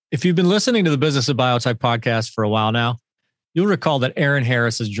If you've been listening to the Business of Biotech podcast for a while now, you'll recall that Erin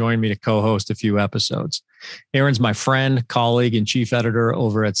Harris has joined me to co-host a few episodes. Erin's my friend, colleague, and chief editor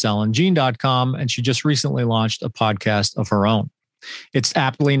over at CellandGene.com, and she just recently launched a podcast of her own. It's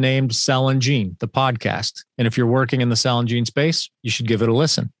aptly named Cell and Gene, the podcast. And if you're working in the cell and gene space, you should give it a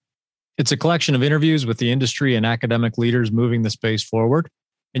listen. It's a collection of interviews with the industry and academic leaders moving the space forward.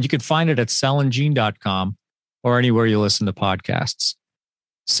 And you can find it at CellandGene.com or anywhere you listen to podcasts.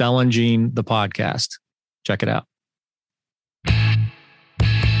 Cell and Gene, the podcast. Check it out.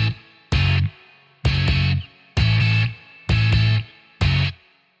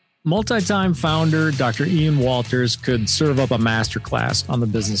 Multi-time founder Dr. Ian Walters could serve up a masterclass on the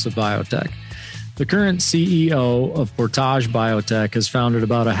business of biotech. The current CEO of Portage Biotech has founded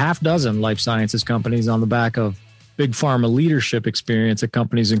about a half dozen life sciences companies on the back of big pharma leadership experience at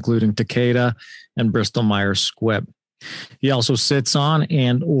companies including Takeda and Bristol Myers Squibb. He also sits on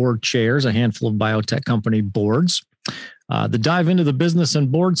and/or chairs a handful of biotech company boards. The dive into the business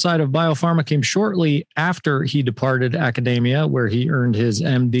and board side of biopharma came shortly after he departed academia, where he earned his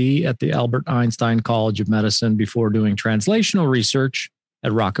MD at the Albert Einstein College of Medicine before doing translational research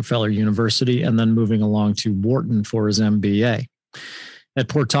at Rockefeller University and then moving along to Wharton for his MBA. At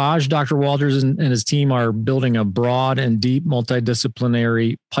Portage, Dr. Walters and his team are building a broad and deep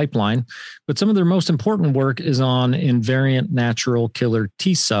multidisciplinary pipeline, but some of their most important work is on invariant natural killer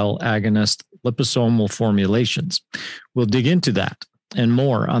T-cell agonist liposomal formulations. We'll dig into that and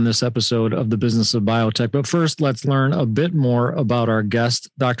more on this episode of The Business of Biotech. But first, let's learn a bit more about our guest,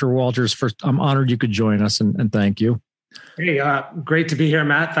 Dr. Walters. First, I'm honored you could join us and thank you. Hey, great to be here,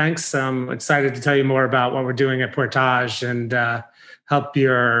 Matt. Thanks. I'm excited to tell you more about what we're doing at Portage and help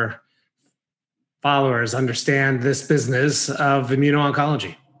your followers understand this business of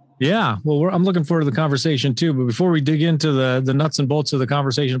immuno-oncology. Yeah, well, I'm looking forward to the conversation too. But before we dig into the nuts and bolts of the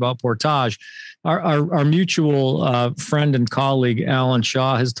conversation about Portage, our mutual friend and colleague, Alan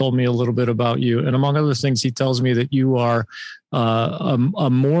Shaw, has told me a little bit about you. And among other things, he tells me that you are a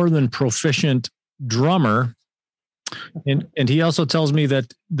more than proficient drummer. And he also tells me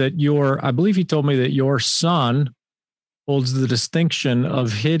that I believe he told me that your son holds the distinction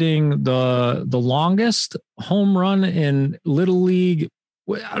of hitting the longest home run in Little League.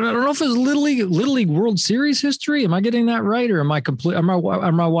 I don't know if it's Little League World Series history. Am I getting that right, or am I complete? Are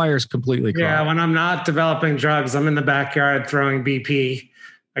my wires completely crossed? Yeah, when I'm not developing drugs, I'm in the backyard throwing BP.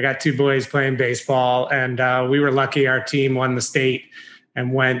 I got two boys playing baseball, and we were lucky. Our team won the state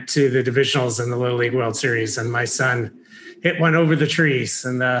and went to the divisionals in the Little League World Series. And my son hit one over the trees.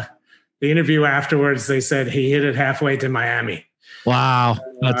 And the interview afterwards, they said he hit it halfway to Miami. Wow.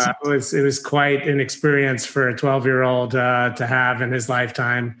 It was quite an experience for a 12-year-old to have in his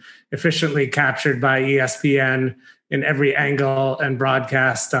lifetime, efficiently captured by ESPN in every angle and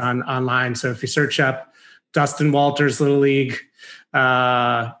broadcast online. So if you search up Dustin Walters Little League,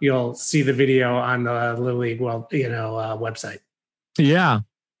 you'll see the video on the Little League website. Yeah.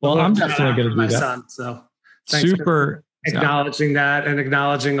 Well, I'm definitely going to do that. Son, so thanks super for acknowledging that and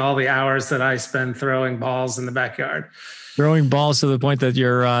acknowledging all the hours that I spend throwing balls in the backyard. Throwing balls to the point that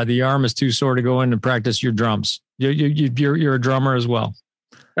your the arm is too sore to go in and practice your drums. You're a drummer as well.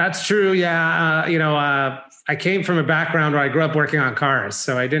 That's true. Yeah. I came from a background where I grew up working on cars,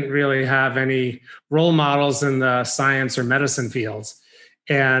 so I didn't really have any role models in the science or medicine fields.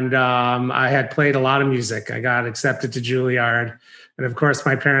 And I had played a lot of music. I got accepted to Juilliard. And of course,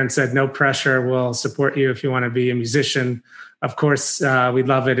 my parents said, no pressure, we'll support you if you want to be a musician. Of course, we'd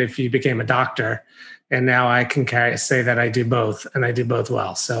love it if you became a doctor. And now I can say that I do both, and I do both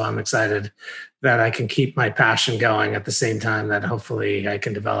well. So I'm excited that I can keep my passion going at the same time that hopefully I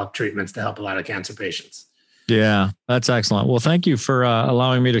can develop treatments to help a lot of cancer patients. Yeah, that's excellent. Well, thank you for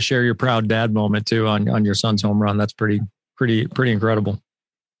allowing me to share your proud dad moment too on your son's home run. That's pretty incredible.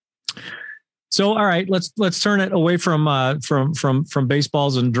 So, all right, let's turn it away from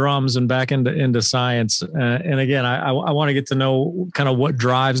baseballs and drums and back into science. And again, I want to get to know kind of what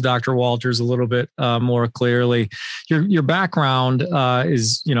drives Dr. Walters a little bit more clearly. Your background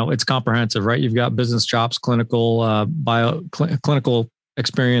is, it's comprehensive, right? You've got business chops, clinical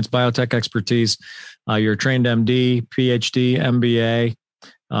experience, biotech expertise. You're a trained MD, PhD, MBA.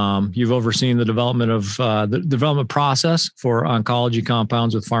 You've overseen the development of the development process for oncology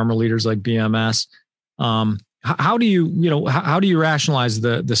compounds with pharma leaders like BMS. How do you rationalize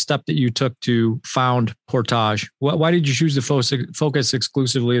the step that you took to found Portage? Why did you choose to focus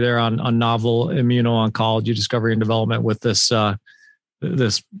exclusively there on novel immuno-oncology discovery and development with this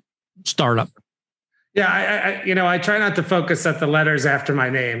startup? Yeah, I try not to focus at the letters after my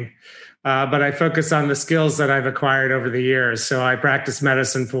name. but I focus on the skills that I've acquired over the years. So I practiced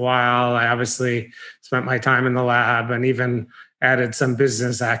medicine for a while. I obviously spent my time in the lab and even added some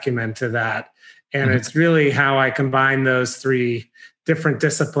business acumen to that. And it's really how I combine those three different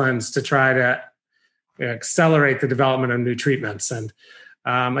disciplines to try to accelerate the development of new treatments. And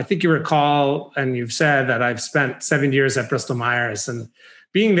I think you recall, and you've said that I've spent 7 years at Bristol Myers, and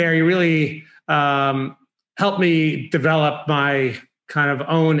being there, you really helped me develop my kind of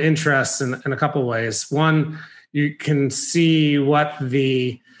own interests in a couple of ways. One, you can see what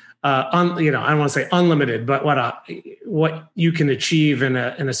the I don't want to say unlimited, but what you can achieve in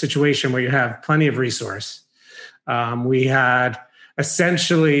a situation where you have plenty of resource. We had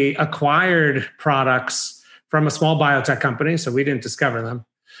essentially acquired products from a small biotech company, so we didn't discover them.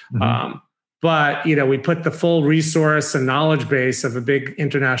 But we put the full resource and knowledge base of a big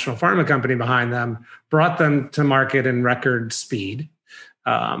international pharma company behind them, brought them to market in record speed,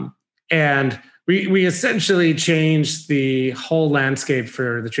 and we essentially changed the whole landscape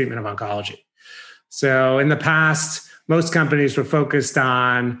for the treatment of oncology. So in the past, most companies were focused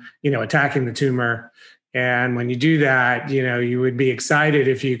on attacking the tumor, and when you do that, you would be excited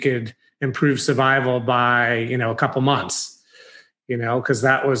if you could improve survival by a couple months, because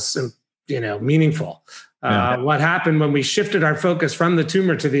that was meaningful. What happened when we shifted our focus from the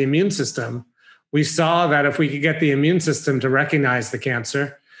tumor to the immune system, we saw that if we could get the immune system to recognize the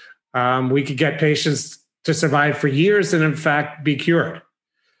cancer, we could get patients to survive for years and in fact be cured.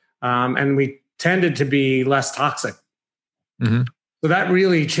 And we tended to be less toxic. So that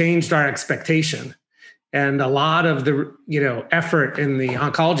really changed our expectation. And a lot of the effort in the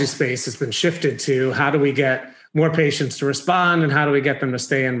oncology space has been shifted to how do we get more patients to respond and how do we get them to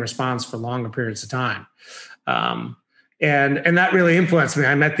stay in response for longer periods of time. And that really influenced me.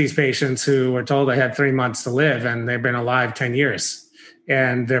 I met these patients who were told they had 3 months to live, and they've been alive 10 years.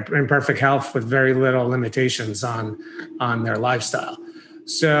 And they're in perfect health with very little limitations on their lifestyle.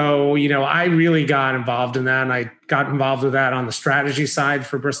 So, I really got involved in that. And I got involved with that on the strategy side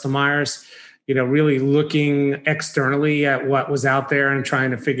for Bristol Myers, really looking externally at what was out there and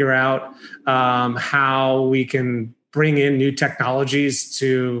trying to figure out how we can bring in new technologies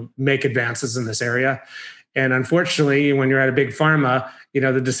to make advances in this area. And unfortunately, when you're at a big pharma,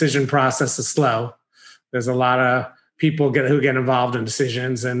 the decision process is slow. There's a lot of people who get involved in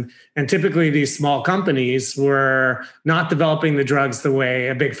decisions. And typically these small companies were not developing the drugs the way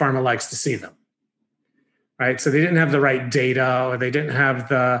a big pharma likes to see them. Right. So they didn't have the right data, or they didn't have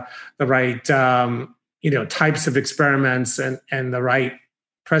the right, types of experiments and the right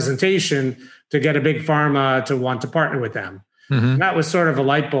presentation to get a big pharma to want to partner with them. That was sort of a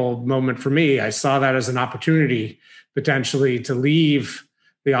light bulb moment for me. I saw that as an opportunity potentially to leave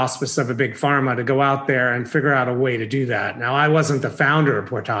the auspice of a big pharma to go out there and figure out a way to do that. Now, I wasn't the founder of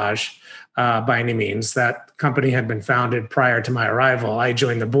Portage by any means. That company had been founded prior to my arrival. I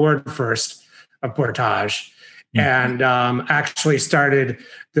joined the board first of Portage and actually started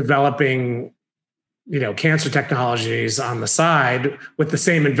developing, cancer technologies on the side with the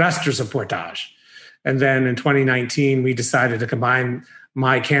same investors of Portage. And then in 2019, we decided to combine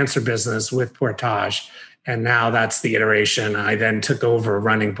my cancer business with Portage. And now that's the iteration. I then took over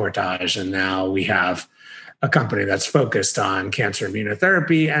running Portage, and now we have a company that's focused on cancer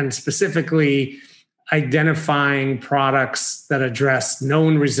immunotherapy and specifically identifying products that address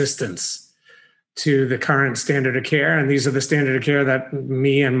known resistance to the current standard of care. And these are the standard of care that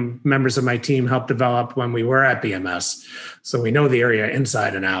me and members of my team helped develop when we were at BMS. So we know the area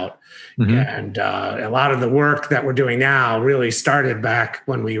inside and out. And a lot of the work that we're doing now really started back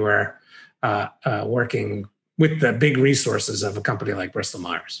when we were working with the big resources of a company like Bristol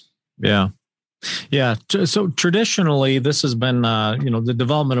Myers. Yeah. So traditionally, this has been, the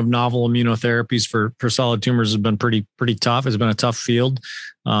development of novel immunotherapies for solid tumors has been pretty tough. It's been a tough field.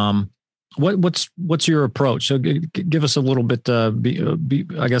 What's your approach? So give us a little bit,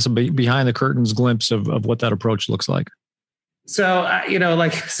 I guess, a behind the curtains glimpse of what that approach looks like. So,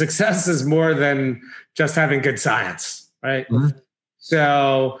 success is more than just having good science, right?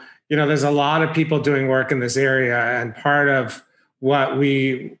 So, there's a lot of people doing work in this area. And part of what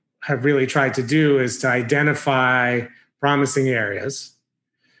we have really tried to do is to identify promising areas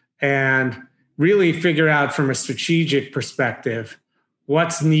and really figure out from a strategic perspective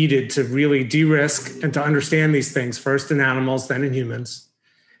what's needed to really de-risk and to understand these things first in animals, then in humans,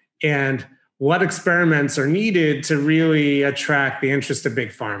 and what experiments are needed to really attract the interest of big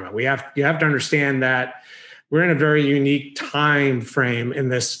pharma. You have to understand that we're in a very unique time frame in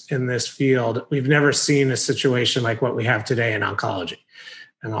this field. We've never seen a situation like what we have today in oncology.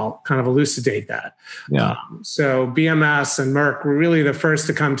 And I'll kind of elucidate that. Yeah. So BMS and Merck were really the first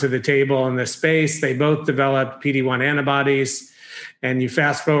to come to the table in this space. They both developed PD-1 antibodies. And you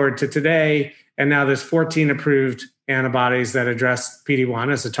fast forward to today, and now there's 14 approved antibodies that address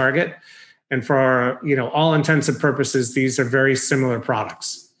PD-1 as a target. And for all intents and purposes, these are very similar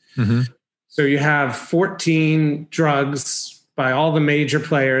products. Mm-hmm. So you have 14 drugs by all the major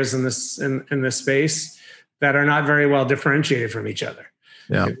players in this space that are not very well differentiated from each other.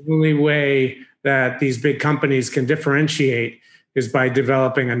 Yeah. The only way that these big companies can differentiate is by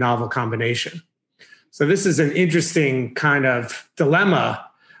developing a novel combination. So this is an interesting kind of dilemma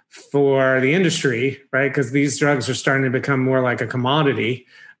for the industry, right? Because these drugs are starting to become more like a commodity,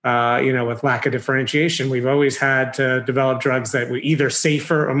 with lack of differentiation. We've always had to develop drugs that were either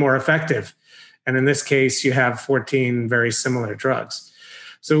safer or more effective. And in this case, you have 14 very similar drugs.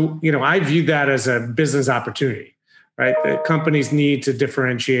 So, I view that as a business opportunity, right? The companies need to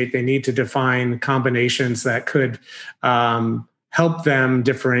differentiate. They need to define combinations that could help them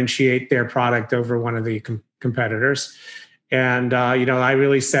differentiate their product over one of the competitors. And, I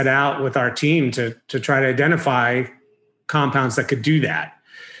really set out with our team to try to identify compounds that could do that.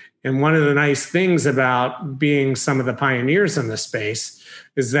 And one of the nice things about being some of the pioneers in this space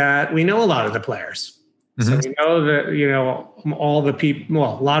is that we know a lot of the players. Mm-hmm. So we know that, all the people,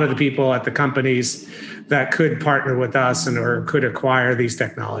 well, a lot of the people at the companies that could partner with us or could acquire these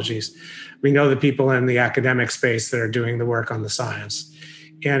technologies. We know the people in the academic space that are doing the work on the science.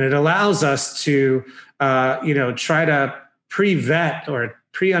 And it allows us to, try to pre-vet or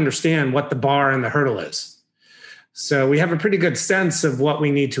pre-understand what the bar and the hurdle is. So we have a pretty good sense of what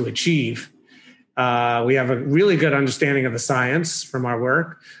we need to achieve. We have a really good understanding of the science from our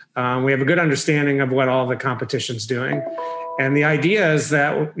work. We have a good understanding of what all the competition's doing. And the idea is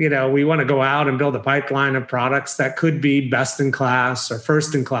that, we want to go out and build a pipeline of products that could be best in class or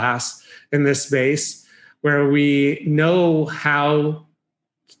first in class in this space, where we know how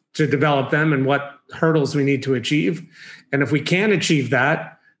to develop them and what hurdles we need to achieve. And if we can achieve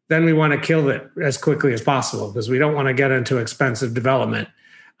that, then we want to kill it as quickly as possible, because we don't want to get into expensive development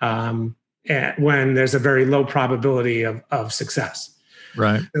when there's a very low probability of success.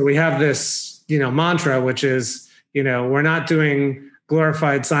 Right. So we have this, mantra, which is, we're not doing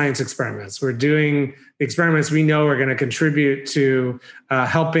glorified science experiments. We're doing experiments we know are going to contribute to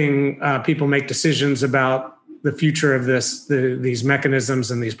helping people make decisions about the future of these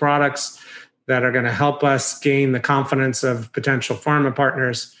mechanisms and these products that are going to help us gain the confidence of potential pharma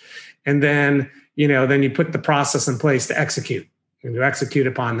partners. And then, then you put the process in place to execute and to execute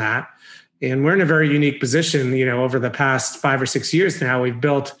upon that. And we're in a very unique position. Over the past 5 or 6 years now, we've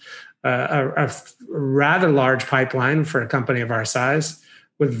built a rather large pipeline for a company of our size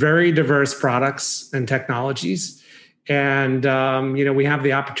with very diverse products and technologies. And, we have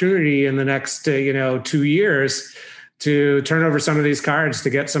the opportunity in the next, 2 years to turn over some of these cards, to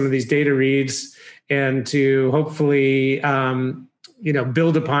get some of these data reads, and to hopefully,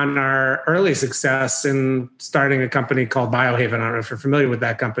 build upon our early success in starting a company called Biohaven. I don't know if you're familiar with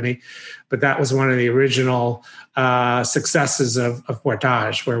that company, but that was one of the original successes of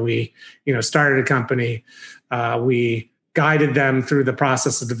Portage, where we, started a company. We guided them through the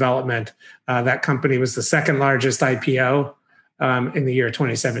process of development. That company was the second largest IPO in the year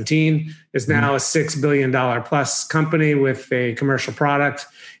 2017, is now a $6 billion plus company with a commercial product.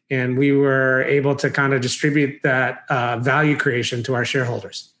 And we were able to kind of distribute that value creation to our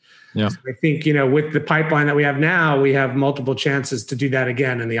shareholders. Yeah. So I think, with the pipeline that we have now, we have multiple chances to do that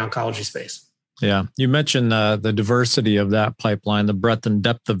again in the oncology space. Yeah. You mentioned the diversity of that pipeline, the breadth and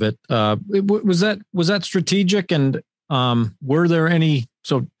depth of it. Was that strategic? And were there any,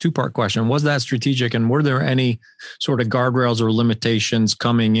 so two-part question, was that strategic, and were there any sort of guardrails or limitations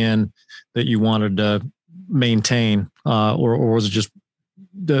coming in that you wanted to maintain, or was it just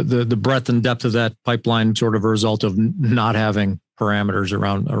the breadth and depth of that pipeline sort of a result of not having parameters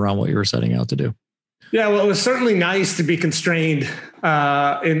around what you were setting out to do? Yeah, well, it was certainly nice to be constrained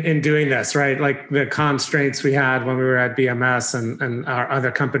in doing this, right? Like the constraints we had when we were at BMS and our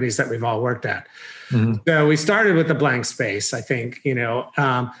other companies that we've all worked at. Mm-hmm. So we started with a blank space, I think,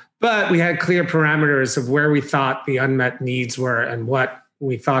 but we had clear parameters of where we thought the unmet needs were and what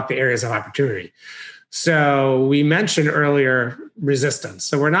we thought the areas of opportunity. So we mentioned earlier resistance.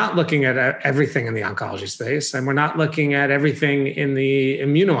 So we're not looking at everything in the oncology space, and we're not looking at everything in the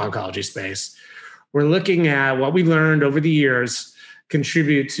immuno-oncology space. We're looking at what we learned over the years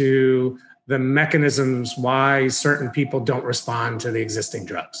contribute to the mechanisms why certain people don't respond to the existing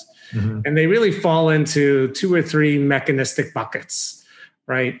drugs. Mm-hmm. And they really fall into 2 or 3 mechanistic buckets,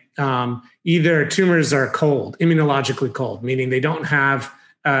 right? Either tumors are cold, immunologically cold, meaning they don't have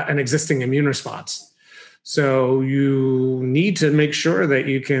an existing immune response. So you need to make sure that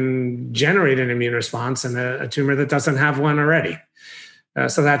you can generate an immune response in a tumor that doesn't have one already.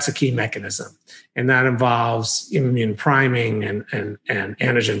 So that's a key mechanism. And that involves immune priming and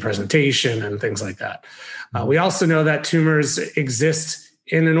antigen presentation and things like that. We also know that tumors exist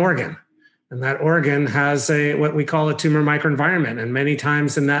in an organ. And that organ has what we call a tumor microenvironment. And many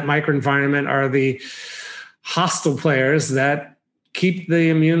times in that microenvironment are the hostile players that keep the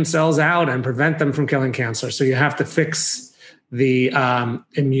immune cells out and prevent them from killing cancer. So you have to fix the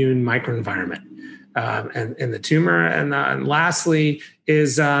immune microenvironment and in the tumor. And lastly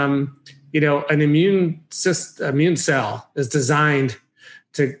is, an immune cell is designed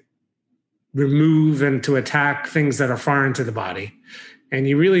to remove and to attack things that are foreign to the body. And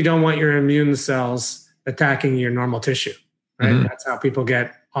you really don't want your immune cells attacking your normal tissue, right? Mm-hmm. That's how people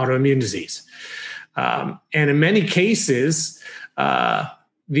get autoimmune disease. And in many cases,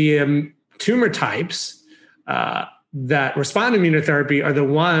 the tumor types that respond to immunotherapy are the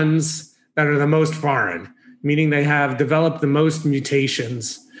ones that are the most foreign, meaning they have developed the most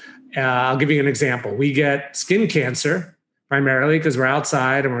mutations. I'll give you an example. We get skin cancer primarily because we're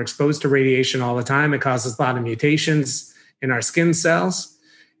outside and we're exposed to radiation all the time. It causes a lot of mutations in our skin cells.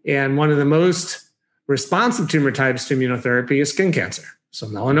 And one of the most responsive tumor types to immunotherapy is skin cancer. So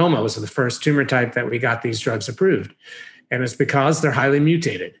melanoma was the first tumor type that we got these drugs approved. And it's because they're highly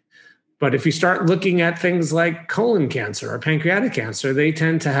mutated. But if you start looking at things like colon cancer or pancreatic cancer, they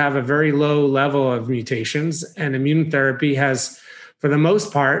tend to have a very low level of mutations. And immunotherapy has, for the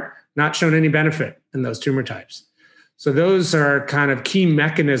most part, not shown any benefit in those tumor types. So those are kind of key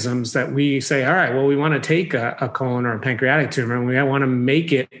mechanisms that we say, all right, well, we want to take a colon or a pancreatic tumor and we want to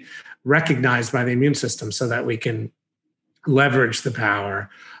make it recognized by the immune system so that we can leverage the power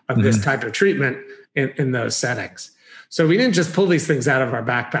of this type of treatment in those settings. So we didn't just pull these things out of our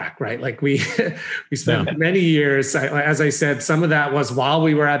backpack, right? Like we spent many years, as I said, some of that was while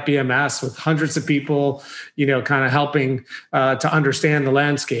we were at BMS with hundreds of people, kind of helping to understand the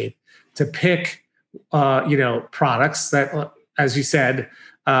landscape, to pick, products that, as you said,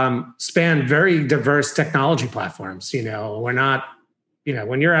 span very diverse technology platforms. We're not,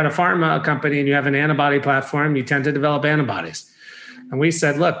 when you're at a pharma company and you have an antibody platform, you tend to develop antibodies. And we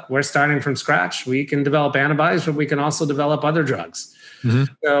said, look, we're starting from scratch. We can develop antibodies, but we can also develop other drugs.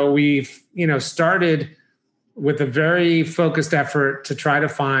 Mm-hmm. So we've, started with a very focused effort to try to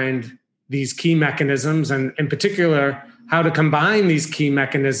find these key mechanisms and in particular, how to combine these key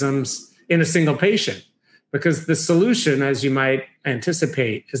mechanisms in a single patient. Because the solution, as you might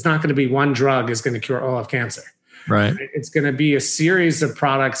anticipate, is not going to be one drug is going to cure all of cancer. Right. It's going to be a series of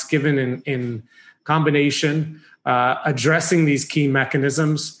products given in combination, addressing these key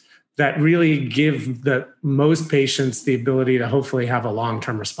mechanisms that really give the most patients the ability to hopefully have a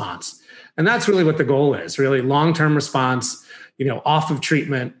long-term response. And that's really what the goal is, really long-term response, off of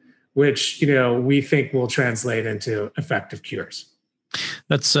treatment, which, we think will translate into effective cures.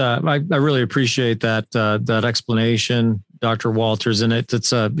 That's I really appreciate that explanation, Dr. Walters, and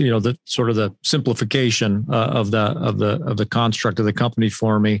it's the sort of the simplification of the construct of the company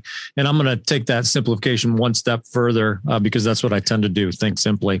for me. And I'm going to take that simplification one step further because that's what I tend to do, think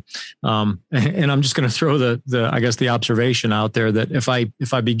simply. And I'm just going to throw the observation out there that if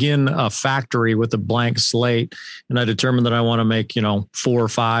I begin a factory with a blank slate and I determine that I want to make 4,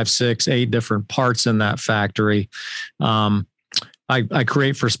 5, 6, 8 different parts in that factory. I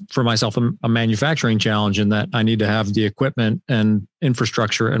create for myself a manufacturing challenge in that I need to have the equipment and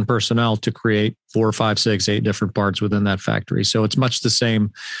infrastructure and personnel to create 4, 5, 6, 8 different parts within that factory. So it's much the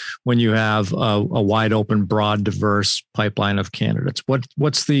same when you have a wide open, broad, diverse pipeline of candidates.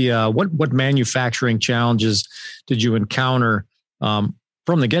 What's what manufacturing challenges did you encounter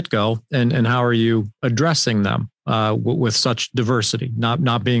from the get-go, and how are you addressing them with such diversity,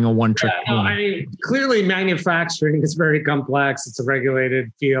 not being a one-trick pony? Clearly manufacturing is very complex. It's a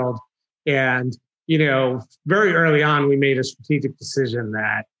regulated field. And, very early on, we made a strategic decision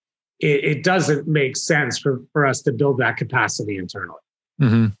that it doesn't make sense for us to build that capacity internally.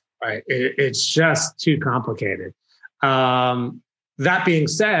 Mm-hmm. Right? It's just too complicated. That being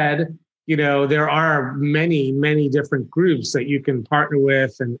said, there are many, many different groups that you can partner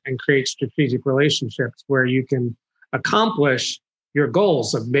with and create strategic relationships where you can accomplish your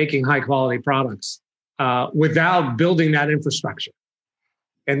goals of making high quality products without building that infrastructure.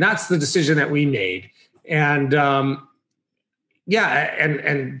 And that's the decision that we made. And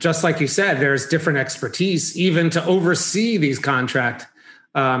and just like you said, there's different expertise even to oversee these contract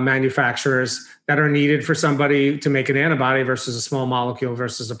manufacturers that are needed for somebody to make an antibody versus a small molecule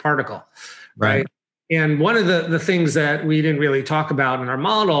versus a particle, right? And one of the things that we didn't really talk about in our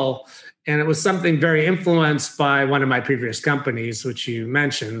model, and it was something very influenced by one of my previous companies, which you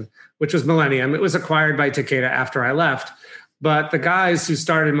mentioned, which was Millennium. It was acquired by Takeda after I left. But the guys who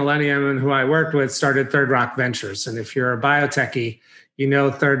started Millennium and who I worked with started Third Rock Ventures. And if you're a biotechy, you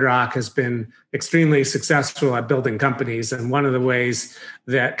know Third Rock has been extremely successful at building companies. And one of the ways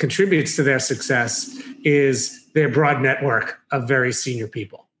that contributes to their success is their broad network of very senior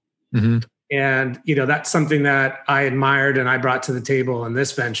people. Mm-hmm. And, that's something that I admired and I brought to the table in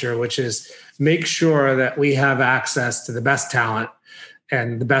this venture, which is make sure that we have access to the best talent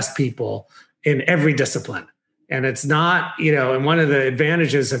and the best people in every discipline. And it's not, and one of the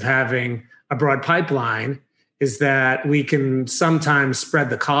advantages of having a broad pipeline is that we can sometimes spread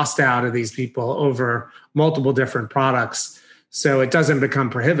the cost out of these people over multiple different products, so it doesn't become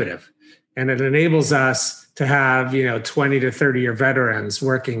prohibitive. And it enables us to have 20 to 30-year veterans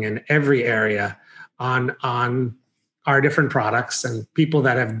working in every area on our different products, and people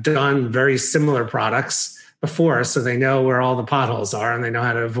that have done very similar products before, so they know where all the potholes are and they know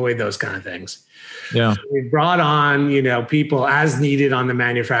how to avoid those kind of things. Yeah, so we've brought on people as needed on the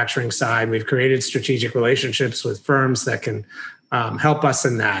manufacturing side. We've created strategic relationships with firms that can help us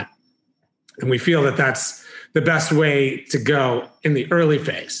in that, and we feel that that's the best way to go in the early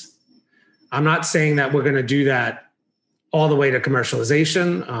phase. I'm not saying that we're going to do that all the way to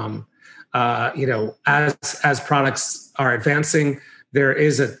commercialization. As products are advancing, there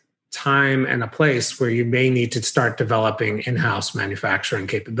is a time and a place where you may need to start developing in-house manufacturing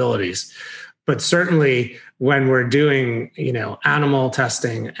capabilities. But certainly when we're doing, animal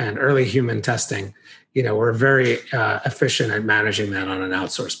testing and early human testing, we're very efficient at managing that on an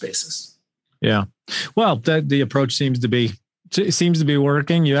outsourced basis. Yeah. Well, the approach seems to be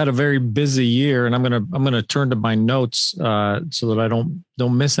working. You had a very busy year, and I'm gonna turn to my notes so that I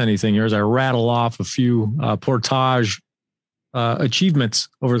don't miss anything here as I rattle off a few Portage achievements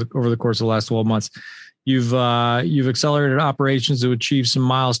over the course of the last 12 months. You've accelerated operations to achieve some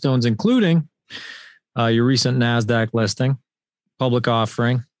milestones, including your recent NASDAQ listing, public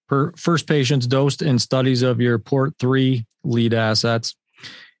offering, first patients dosed in studies of your Port 3 lead assets,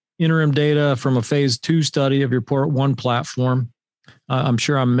 interim data from a phase 2 study of your Port 1 platform. I'm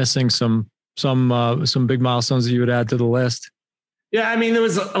sure I'm missing some big milestones that you would add to the list. Yeah, there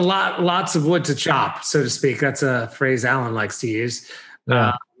was lots of wood to chop, so to speak. That's a phrase Alan likes to use.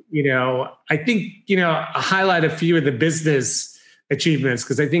 Yeah. I think, highlight a few of the business achievements,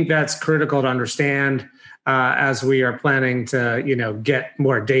 because I think that's critical to understand as we are planning to, get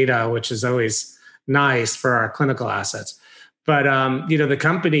more data, which is always nice for our clinical assets. But, the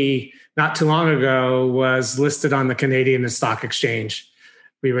company not too long ago was listed on the Canadian Stock Exchange.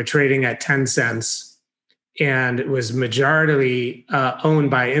 We were trading at 10 cents. And it was majority owned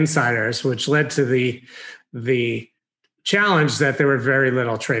by insiders, which led to the challenge that there were very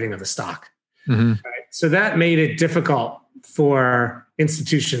little trading of the stock. Mm-hmm. Right? So that made it difficult for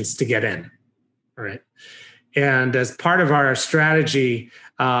institutions to get in. Right. And as part of our strategy,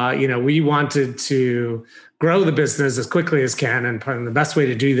 we wanted to grow the business as quickly as can. And the best way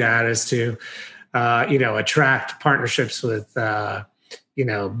to do that is to, attract partnerships with,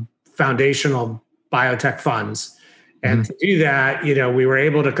 foundational biotech funds. And to do that, we were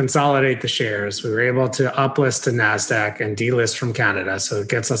able to consolidate the shares. We were able to uplist to NASDAQ and delist from Canada. So it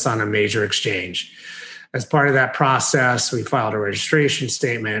gets us on a major exchange. As part of that process, we filed a registration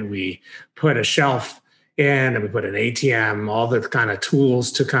statement. We put a shelf in, and we put an ATM, all the kind of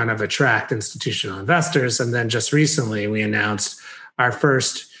tools to kind of attract institutional investors. And then just recently, we announced our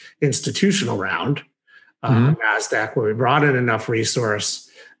first institutional round on NASDAQ, where we brought in enough resource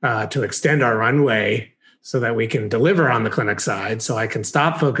to extend our runway so that we can deliver on the clinic side. So I can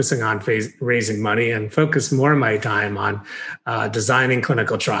stop focusing on raising money and focus more of my time on designing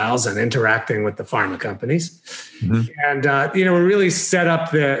clinical trials and interacting with the pharma companies. Mm-hmm. And, we really set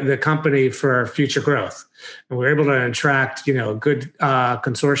up the company for future growth. And we're able to attract, a good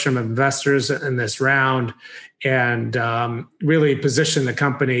consortium of investors in this round and really position the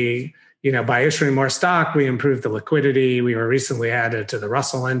company. By issuing more stock, we improved the liquidity. We were recently added to the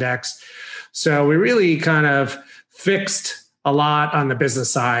Russell Index. So we really kind of fixed a lot on the business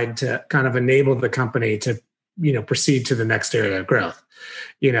side to kind of enable the company to, proceed to the next area of growth.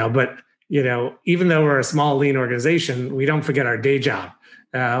 But even though we're a small, lean organization, we don't forget our day job.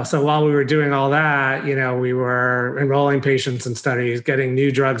 So while we were doing all that, we were enrolling patients in studies, getting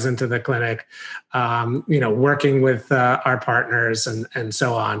new drugs into the clinic, working with our partners and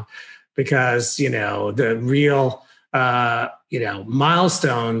so on. Because, the real,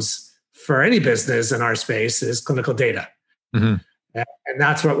 milestones for any business in our space is clinical data. Mm-hmm. And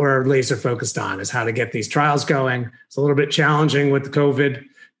that's what we're laser focused on, is how to get these trials going. It's a little bit challenging with the COVID.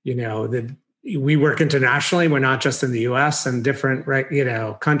 We work internationally. We're not just in the US, and different,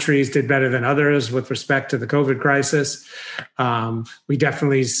 countries did better than others with respect to the COVID crisis. We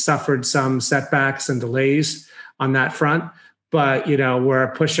definitely suffered some setbacks and delays on that front. But, we're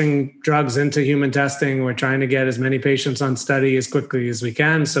pushing drugs into human testing. We're trying to get as many patients on study as quickly as we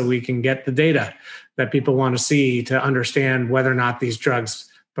can so we can get the data that people want to see to understand whether or not these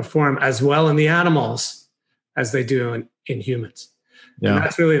drugs perform as well in the animals as they do in humans. Yeah. And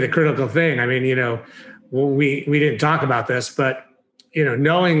that's really the critical thing. I mean, we didn't talk about this, but,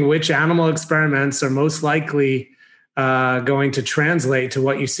 knowing which animal experiments are most likely going to translate to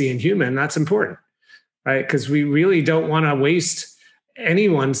what you see in human, that's important, right? Because we really don't want to waste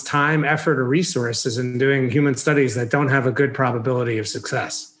anyone's time, effort, or resources in doing human studies that don't have a good probability of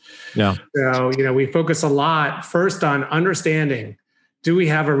success. Yeah. So, we focus a lot first on understanding, do we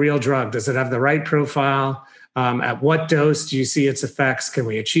have a real drug? Does it have the right profile? At what dose do you see its effects? Can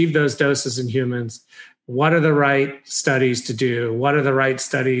we achieve those doses in humans? What are the right studies to do? What are the right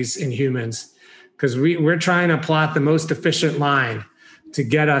studies in humans? Because we're trying to plot the most efficient line to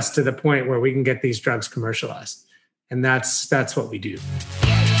get us to the point where we can get these drugs commercialized. And that's what we do.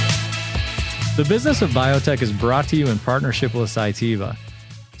 The Business of Biotech is brought to you in partnership with Cytiva.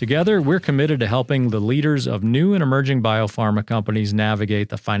 Together, we're committed to helping the leaders of new and emerging biopharma companies navigate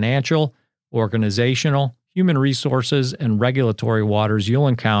the financial, organizational, human resources, and regulatory waters you'll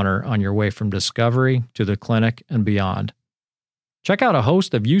encounter on your way from discovery to the clinic and beyond. Check out a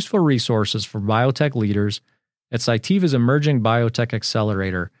host of useful resources for biotech leaders at Cytiva's Emerging Biotech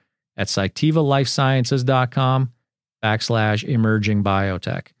Accelerator at cytivalifesciences.com/emerging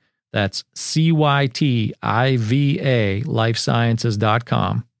biotech. That's CYTIVA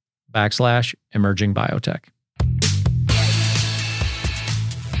lifesciences.com/emerging biotech.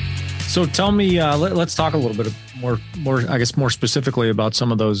 So tell me, let's talk a little bit more, I guess, more specifically about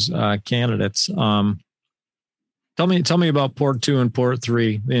some of those candidates. Tell me about Port 2 and Port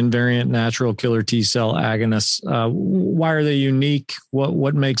 3, the invariant natural killer T cell agonists. Why are they unique?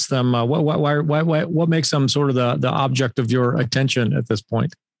 What makes them? What makes them sort of the object of your attention at this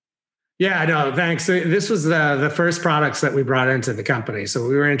point? Yeah, no, thanks. This was the first products that we brought into the company. So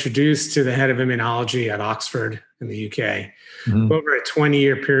we were introduced to the head of immunology at Oxford in the UK. Mm-hmm. Over a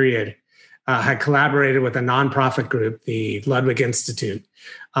 20-year period, had collaborated with a nonprofit group, the Ludwig Institute,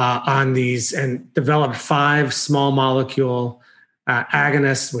 on these, and developed 5 small molecule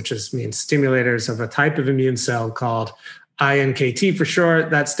agonists, which means stimulators of a type of immune cell called INKT for short.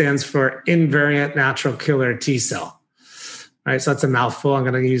 That stands for invariant natural killer T cell. Right, so that's a mouthful. I'm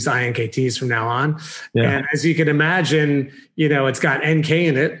going to use INKTs from now on. Yeah. And as you can imagine, it's got NK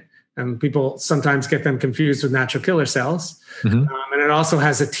in it, and people sometimes get them confused with natural killer cells. Mm-hmm. And it also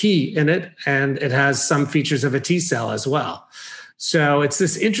has a T in it, and it has some features of a T cell as well. So it's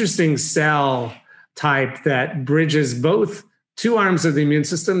this interesting cell type that bridges both 2 arms of the immune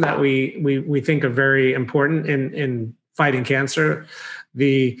system that we think are very important in fighting cancer.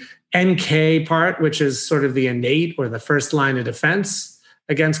 The NK part, which is sort of the innate or the first line of defense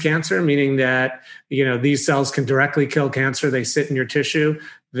against cancer, meaning that, these cells can directly kill cancer. They sit in your tissue.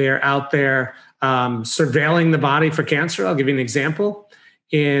 They're out there surveilling the body for cancer. I'll give you an example.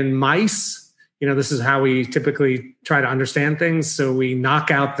 In mice, this is how we typically try to understand things. So we knock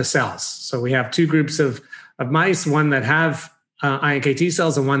out the cells. So we have 2 groups of mice, one that have iNKT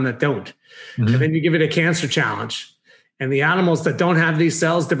cells and one that don't. Mm-hmm. And then you give it a cancer challenge. And the animals that don't have these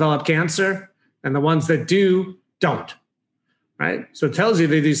cells develop cancer, and the ones that do, don't, right? So it tells you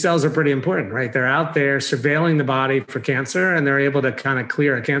that these cells are pretty important, right? They're out there surveilling the body for cancer, and they're able to kind of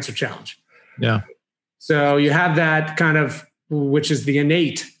clear a cancer challenge. Yeah. So you have that kind of, which is the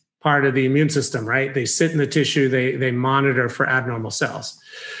innate part of the immune system, right? They sit in the tissue, they monitor for abnormal cells.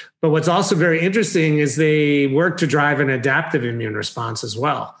 But what's also very interesting is they work to drive an adaptive immune response as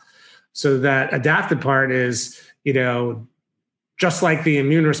well. So that adaptive part is, just like the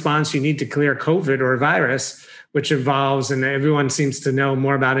immune response you need to clear COVID or a virus, which involves, and everyone seems to know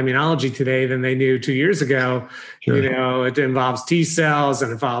more about immunology today than they knew 2 years ago. Sure. It involves T cells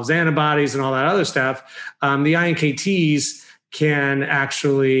and involves antibodies and all that other stuff. The iNKTs can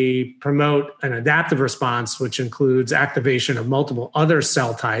actually promote an adaptive response, which includes activation of multiple other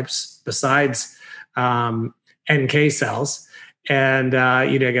cell types besides NK cells. And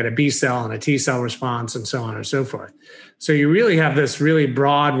get a B cell and a T cell response and so on and so forth. So you really have this really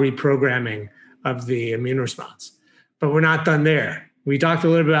broad reprogramming of the immune response. But we're not done there. We talked a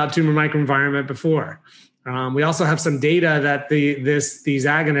little bit about tumor microenvironment before. We also have some data that these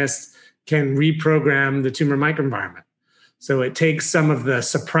agonists can reprogram the tumor microenvironment. So it takes some of the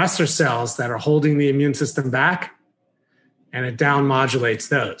suppressor cells that are holding the immune system back, and it down modulates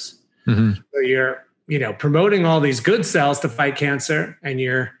those. Mm-hmm. So you're, promoting all these good cells to fight cancer, and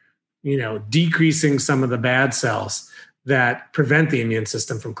you're, decreasing some of the bad cells that prevent the immune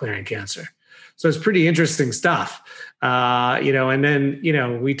system from clearing cancer. So it's pretty interesting stuff. And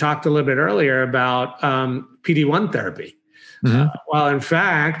then, we talked a little bit earlier about PD-1 therapy. Mm-hmm. Well, in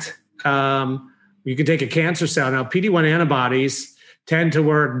fact, you can take a cancer cell. Now, PD-1 antibodies tend to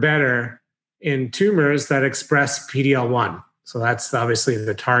work better in tumors that express PD-L1. So that's obviously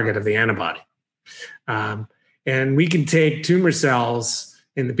the target of the antibody. And we can take tumor cells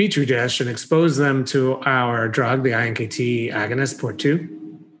in the Petri dish and expose them to our drug, the iNKT agonist, PORT2.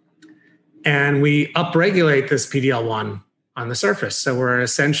 And we upregulate this PD-L1 on the surface. So we're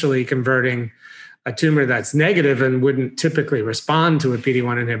essentially converting a tumor that's negative and wouldn't typically respond to a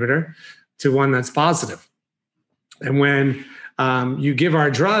PD-1 inhibitor to one that's positive. And when you give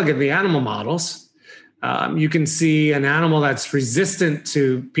our drug in the animal models, you can see an animal that's resistant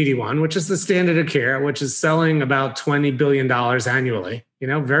to PD-1, which is the standard of care, which is selling about $20 billion annually.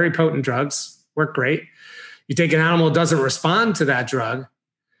 Very potent drugs, work great. You take an animal that doesn't respond to that drug,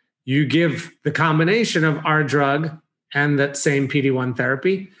 you give the combination of our drug and that same PD-1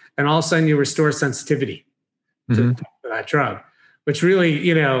 therapy, and all of a sudden you restore sensitivity to that drug, which really,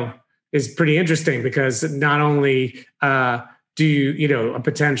 is pretty interesting, because not only do you, a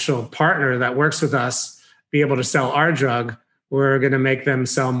potential partner that works with us be able to sell our drug, we're going to make them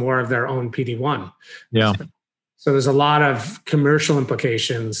sell more of their own PD-1. Yeah. So there's a lot of commercial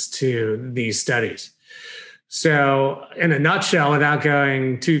implications to these studies. So in a nutshell, without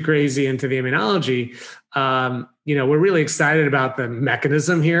going too crazy into the immunology, we're really excited about the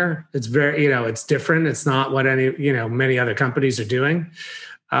mechanism here. It's very, it's different. It's not what many other companies are doing.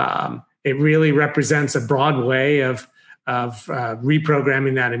 It really represents a broad way of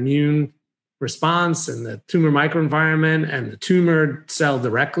reprogramming that immune response and the tumor microenvironment and the tumor cell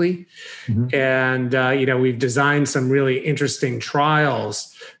directly. Mm-hmm. And, we've designed some really interesting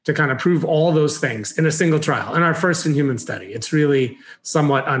trials to kind of prove all those things in a single trial. In our first in human study, it's really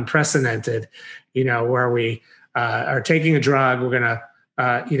somewhat unprecedented, where we are taking a drug, we're going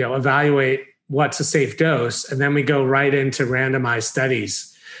to, evaluate what's a safe dose. And then we go right into randomized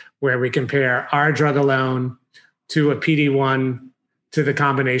studies where we compare our drug alone to a PD-1 to the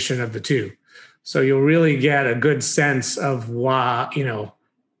combination of the two. So you'll really get a good sense of why,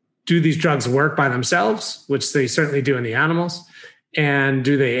 do these drugs work by themselves, which they certainly do in the animals, and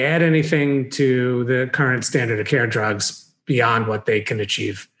do they add anything to the current standard of care drugs beyond what they can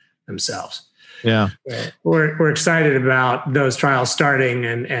achieve themselves? Yeah, we're excited about those trials starting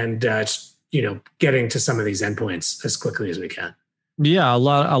and getting to some of these endpoints as quickly as we can. Yeah, a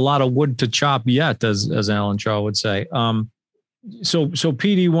lot of wood to chop yet, as Alan Shaw would say. So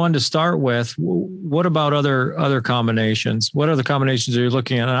PD-1 to start with. What about other combinations? What other combinations are you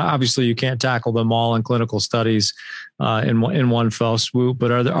looking at? And obviously, you can't tackle them all in clinical studies in one fell swoop.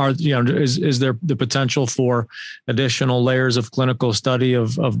 But is there the potential for additional layers of clinical study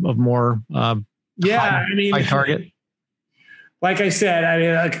of more? High target. Like I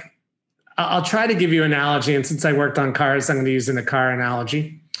said, I'll try to give you an analogy, and since I worked on cars, I'm going to use a car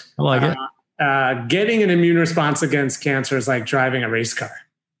analogy. I like it. Getting an immune response against cancer is like driving a race car.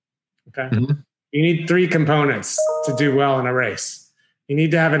 Okay. Mm-hmm. You need 3 components to do well in a race. You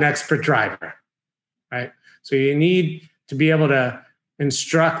need to have an expert driver, right? So you need to be able to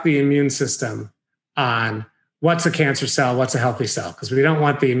instruct the immune system on what's a cancer cell, what's a healthy cell, because we don't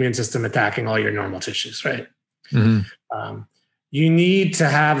want the immune system attacking all your normal tissues, right? Mm-hmm. You need to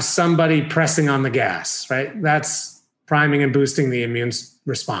have somebody pressing on the gas, right? That's priming and boosting the immune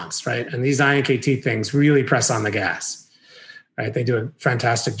response, right? And these iNKT things really press on the gas, right? They do a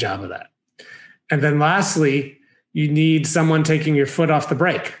fantastic job of that. And then lastly, you need someone taking your foot off the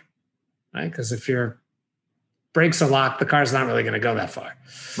brake, right? Because if your brakes are locked, the car's not really going to go that far.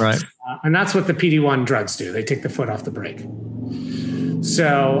 Right. And that's what the PD-1 drugs do. They take the foot off the brake.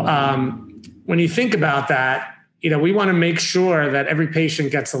 So when you think about that, we want to make sure that every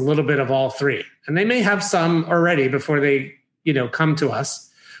patient gets a little bit of all 3. And they may have some already before they, come to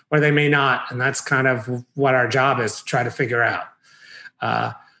us, or they may not. And that's kind of what our job is, to try to figure out.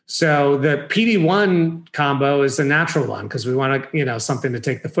 So the PD-1 combo is a natural one, because we want to, something to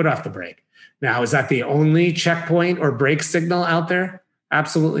take the foot off the brake. Now, is that the only checkpoint or brake signal out there?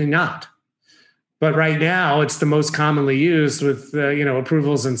 Absolutely not. But right now, it's the most commonly used with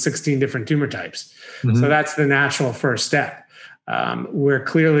approvals in 16 different tumor types. Mm-hmm. So that's the natural first step. We're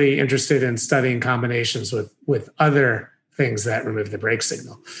clearly interested in studying combinations with other things that remove the brake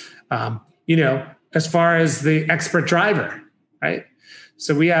signal. as far as the expert driver, right?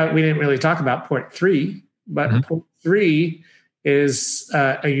 So we didn't really talk about port 3, but port 3 is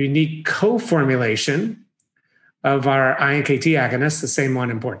a unique co-formulation of our iNKT agonist, the same one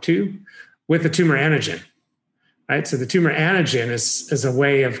in port 2, with the tumor antigen, right? So the tumor antigen is a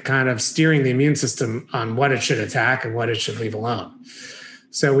way of kind of steering the immune system on what it should attack and what it should leave alone.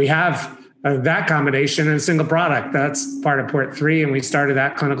 So we have that combination in a single product. That's part of port 3, and we started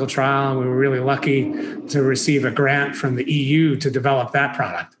that clinical trial, and we were really lucky to receive a grant from the EU to develop that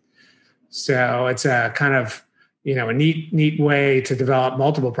product. So it's a kind of, a neat way to develop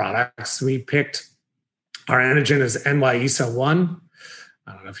multiple products. We picked our antigen as NY-ESO-1.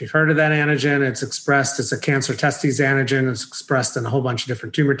 I don't know if you've heard of that antigen. It's a cancer testis antigen. It's expressed in a whole bunch of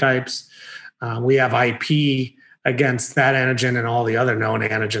different tumor types. We have IP against that antigen and all the other known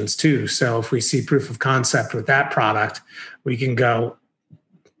antigens too. So if we see proof of concept with that product, we can go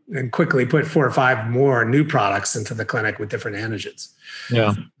and quickly put 4 or 5 more new products into the clinic with different antigens.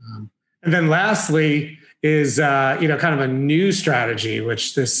 Yeah. And then lastly is, kind of a new strategy,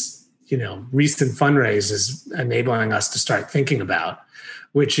 which this, recent fundraise is enabling us to start thinking about,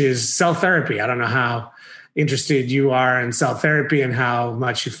 which is cell therapy. I don't know how interested you are in cell therapy and how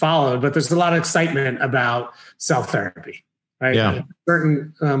much you followed, but there's a lot of excitement about cell therapy, right? Yeah.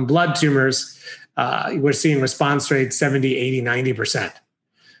 Certain blood tumors, we're seeing response rates 70, 80, 90%.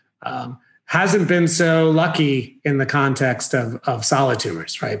 Hasn't been so lucky in the context of solid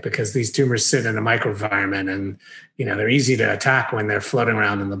tumors, right? Because these tumors sit in a microenvironment and, they're easy to attack when they're floating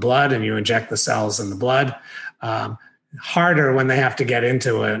around in the blood and you inject the cells in the blood. Harder when they have to get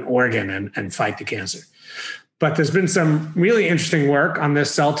into an organ and fight the cancer. But there's been some really interesting work on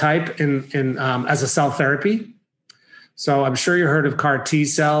this cell type in as a cell therapy. So I'm sure you heard of CAR T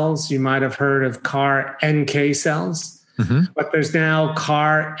cells. You might have heard of CAR NK cells. But there's now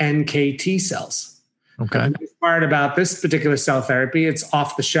CAR NKT cells. Okay. The part about this particular cell therapy, it's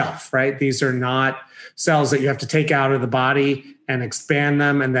off the shelf, right? These are not cells that you have to take out of the body and expand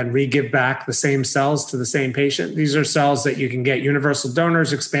them and then re-give back the same cells to the same patient. These are cells that you can get universal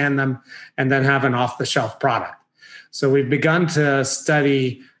donors, expand them, and then have an off-the-shelf product. So we've begun to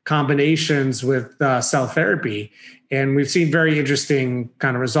study combinations with cell therapy, and we've seen very interesting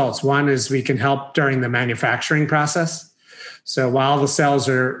kind of results. One is we can help during the manufacturing process. So while the cells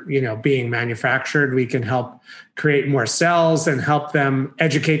are, being manufactured, we can help create more cells and help them,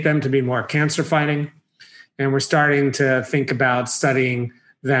 educate them to be more cancer fighting. And we're starting to think about studying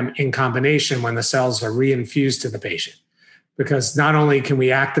them in combination when the cells are reinfused to the patient. Because not only can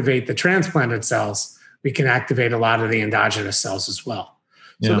we activate the transplanted cells, we can activate a lot of the endogenous cells as well.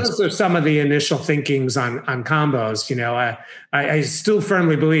 So those are some of the initial thinkings on combos. I still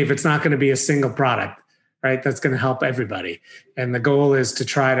firmly believe it's not going to be a single product, right? That's going to help everybody. And the goal is to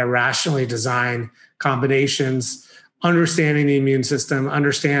try to rationally design combinations, understanding the immune system,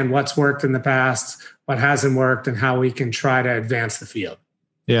 understand what's worked in the past, what hasn't worked, and how we can try to advance the field.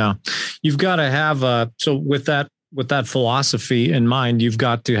 Yeah. You've got to have, so with that philosophy in mind, you've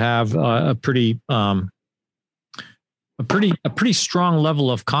got to have a pretty strong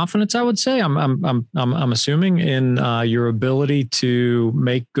level of confidence, I would say. I'm assuming in your ability to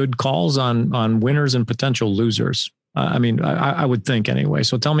make good calls on winners and potential losers. I would think anyway.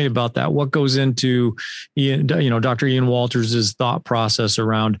 So tell me about that. What goes into Dr. Ian Walters' thought process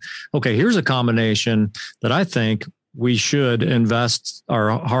around, okay, here's a combination that I think we should invest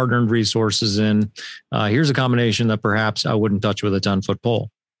our hard-earned resources in. Here's a combination that perhaps I wouldn't touch with a 10-foot pole.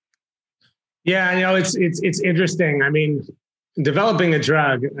 Yeah, it's interesting. I mean, developing a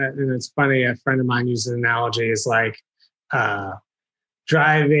drug, and it's funny, a friend of mine used an analogy, is like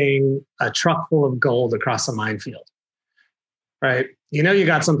driving a truck full of gold across a minefield, right? You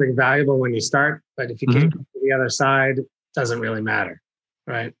got something valuable when you start, but if you can't get to the other side, it doesn't really matter,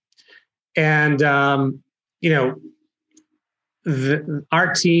 right? And,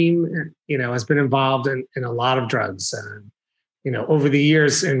 our team, has been involved in a lot of drugs. Over the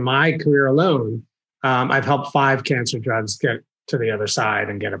years in my career alone, I've helped 5 cancer drugs get to the other side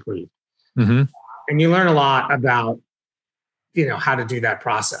and get approved. And you learn a lot about, how to do that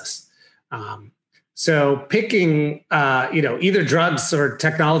process. So picking, either drugs or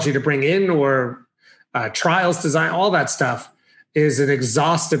technology to bring in or trials design, all that stuff is an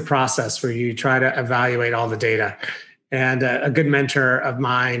exhaustive process where you try to evaluate all the data. And a good mentor of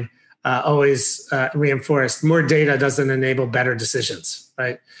mine always reinforced, more data doesn't enable better decisions,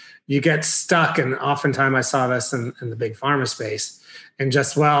 right? You get stuck, and oftentimes I saw this in the big pharma space, and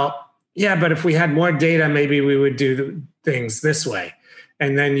just, but if we had more data, maybe we would do things this way.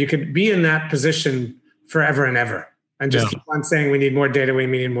 And then you could be in that position forever and ever, and just keep on saying we need more data, we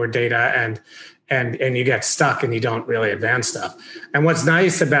need more data, and you get stuck and you don't really advance stuff. And what's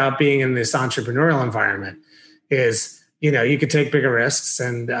nice about being in this entrepreneurial environment is, you could take bigger risks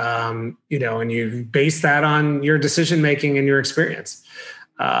and, and you base that on your decision-making and your experience.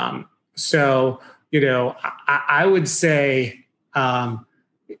 So, I would say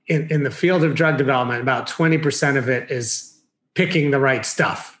in the field of drug development, about 20% of it is picking the right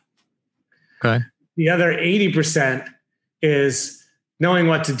stuff. Okay. The other 80% is knowing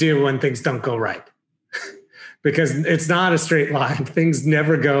what to do when things don't go right. Because it's not a straight line. Things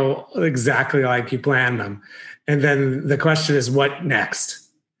never go exactly like you plan them. And then the question is, what next?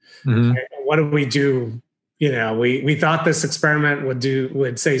 Mm-hmm. What do we do? We thought this experiment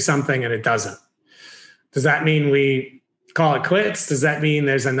would say something and it doesn't. Does that mean we call it quits? Does that mean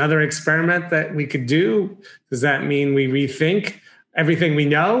there's another experiment that we could do? Does that mean we rethink everything we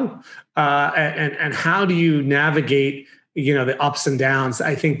know? And how do you navigate, the ups and downs?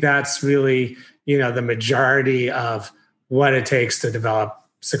 I think that's really, the majority of what it takes to develop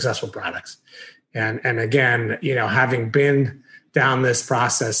successful products. And again, having been down this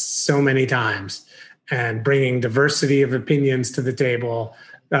process so many times and bringing diversity of opinions to the table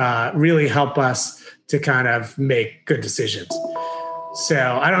really help us to kind of make good decisions.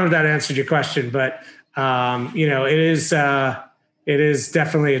 So I don't know if that answered your question, but it is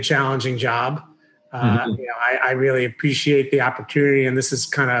definitely a challenging job. I really appreciate the opportunity, and this is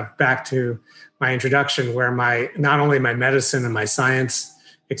kind of back to my introduction, where not only my medicine and my science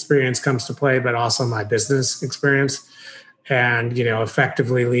experience comes to play, but also my business experience, and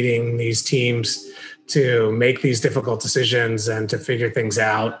effectively leading these teams to make these difficult decisions and to figure things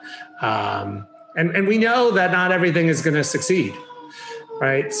out. And we know that not everything is going to succeed,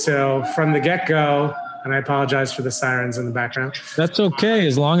 right? So from the get-go, and I apologize for the sirens in the background. That's okay,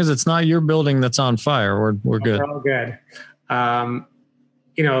 as long as it's not your building that's on fire. We're good. We're all good.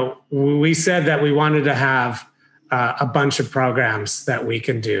 We said that we wanted to have a bunch of programs that we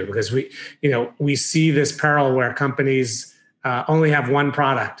can do, because we see this peril where companies only have one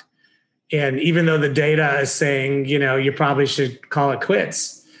product. And even though the data is saying, you probably should call it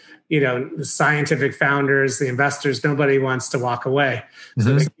quits, the scientific founders, the investors, nobody wants to walk away. So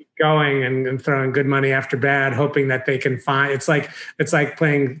Mm-hmm. they keep going and throwing good money after bad, hoping that they can find, it's like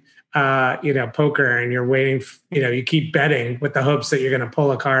playing, poker, and you're waiting, you keep betting with the hopes that you're going to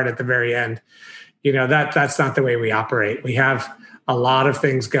pull a card at the very end. That's not the way we operate. We have a lot of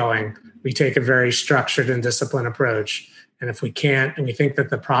things going. We take a very structured and disciplined approach. And if we can't, and we think that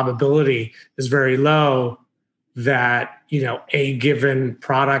the probability is very low that, a given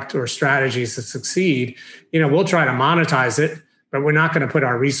product or strategies to succeed, we'll try to monetize it, but we're not going to put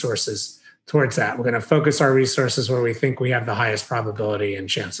our resources towards that. We're going to focus our resources where we think we have the highest probability and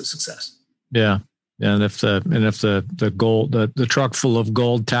chance of success. Yeah. And if the gold, the truck full of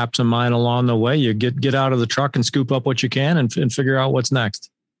gold taps a mine along the way, you get out of the truck and scoop up what you can and figure out what's next.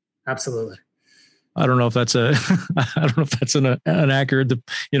 Absolutely. I don't know if that's an accurate,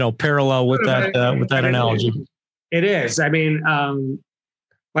 parallel with that analogy. It is. I mean,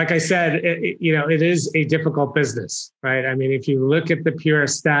 like I said, it is a difficult business, right? I mean, if you look at the pure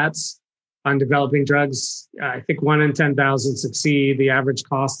stats on developing drugs, I think 1 in 10,000 succeed. The average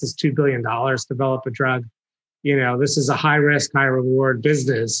cost is $2 billion to develop a drug. This is a high risk, high reward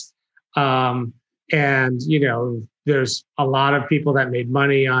business. And, there's a lot of people that made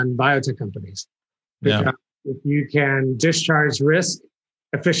money on biotech companies. Yeah. If you can discharge risk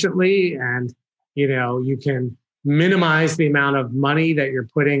efficiently and, you can minimize the amount of money that you're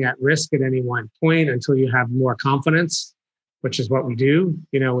putting at risk at any one point until you have more confidence, which is what we do,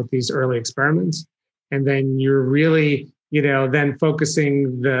 with these early experiments. And then you're really, then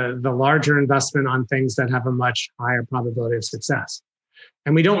focusing the larger investment on things that have a much higher probability of success.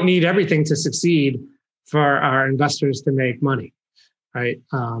 And we don't need everything to succeed for our investors to make money, right?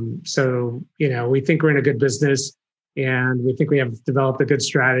 So, we think we're in a good business, and we think we have developed a good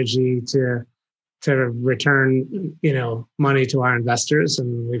strategy to return, money to our investors.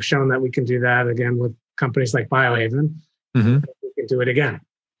 And we've shown that we can do that again with companies like Biohaven. Mm-hmm. We can do it again.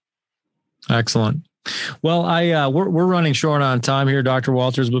 Excellent. Well, we're running short on time here, Dr.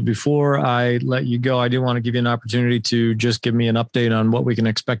 Walters, but before I let you go, I do want to give you an opportunity to just give me an update on what we can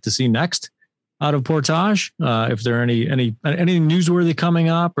expect to see next out of Portage. If there are anything newsworthy coming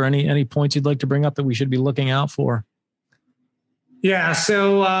up, or any points you'd like to bring up that we should be looking out for. Yeah.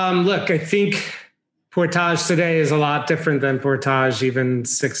 So, look, I think Portage today is a lot different than Portage even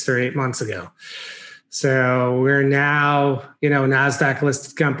 6 or 8 months ago. So we're now, NASDAQ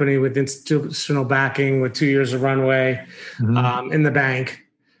listed company with institutional backing with 2 years of runway in the bank.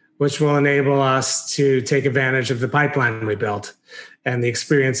 which will enable us to take advantage of the pipeline we built and the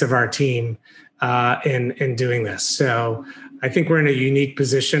experience of our team in doing this. So I think we're in a unique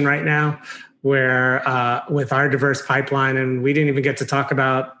position right now where with our diverse pipeline, and we didn't even get to talk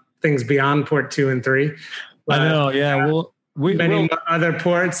about things beyond port 2 and 3. I know. Yeah. Many other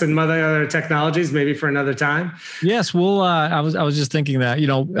ports and other technologies, maybe for another time. Yes. Well, I was just thinking that,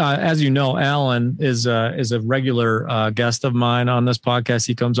 as you know, Alan is a regular guest of mine on this podcast.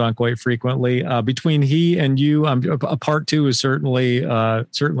 He comes on quite frequently. Between he and you, a part 2 is certainly in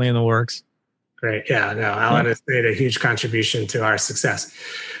the works. Great. Yeah, no, Alan has made a huge contribution to our success.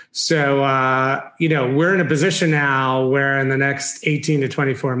 So, we're in a position now where in the next 18 to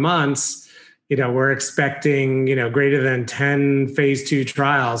 24 months, we're expecting, greater than 10 phase 2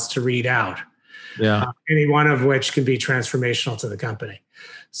 trials to read out. Yeah. Any one of which can be transformational to the company.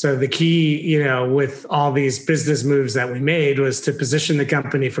 So the key, with all these business moves that we made was to position the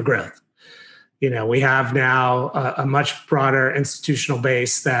company for growth. We have now a much broader institutional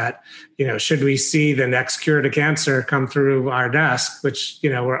base that, should we see the next cure to cancer come through our desk, which,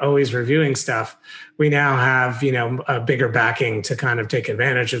 we're always reviewing stuff, we now have, a bigger backing to kind of take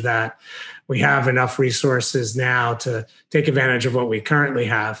advantage of that. We have enough resources now to take advantage of what we currently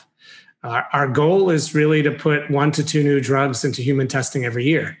have. Our goal is really to put 1 to 2 new drugs into human testing every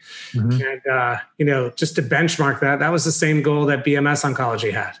year. Mm-hmm. And, just to benchmark that was the same goal that BMS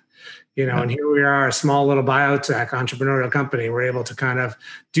Oncology had. And here we are, a small little biotech entrepreneurial company. We're able to kind of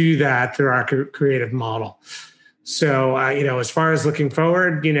do that through our creative model. So, as far as looking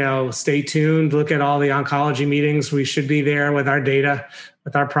forward, stay tuned, look at all the oncology meetings. We should be there with our data,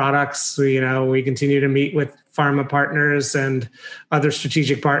 with our products. We continue to meet with pharma partners and other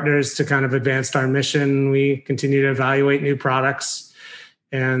strategic partners to kind of advance our mission. We continue to evaluate new products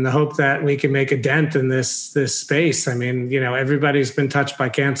and the hope that we can make a dent in this space. I mean, everybody's been touched by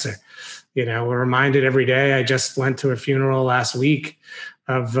cancer. We're reminded every day. I just went to a funeral last week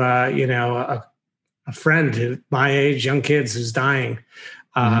of, a friend who my age, young kids who's dying,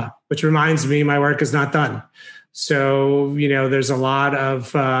 which reminds me my work is not done. So, there's a lot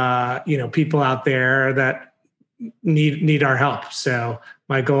of, people out there that need our help. So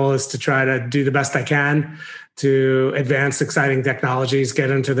my goal is to try to do the best I can to advance exciting technologies, get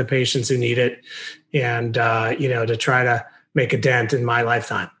them to the patients who need it, and, to try to make a dent in my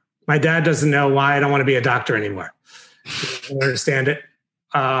lifetime. My dad doesn't know why I don't want to be a doctor anymore. I don't understand it.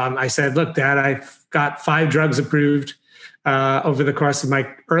 I said, look, Dad, I've got 5 drugs approved over the course of my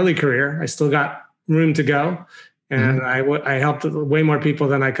early career. I still got room to go. And I helped way more people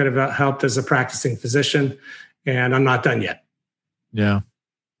than I could have helped as a practicing physician. And I'm not done yet. Yeah.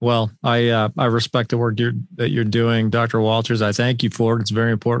 Well, I respect the work that you're doing, Dr. Walters. I thank you for it. It's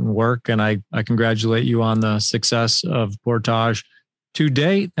very important work. And I congratulate you on the success of Portage to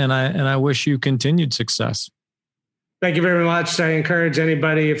date. And I wish you continued success. Thank you very much. I encourage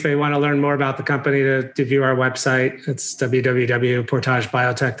anybody, if they want to learn more about the company, to view our website. It's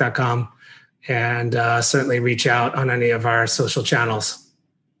www.portagebiotech.com, and certainly reach out on any of our social channels.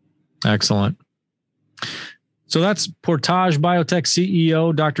 Excellent. So that's Portage Biotech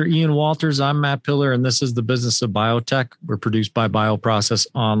CEO, Dr. Ian Walters. I'm Matt Pillar, and this is The Business of Biotech. We're produced by Bioprocess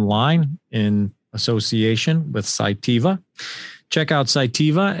Online in association with Cytiva. Check out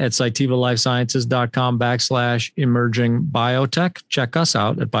Cytiva at cytivalifesciences.com/emerging biotech. Check us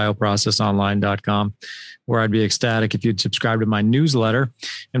out at bioprocessonline.com, where I'd be ecstatic if you'd subscribe to my newsletter.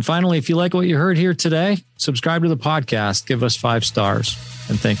 And finally, if you like what you heard here today, subscribe to the podcast, give us 5 stars,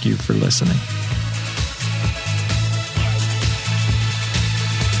 and thank you for listening.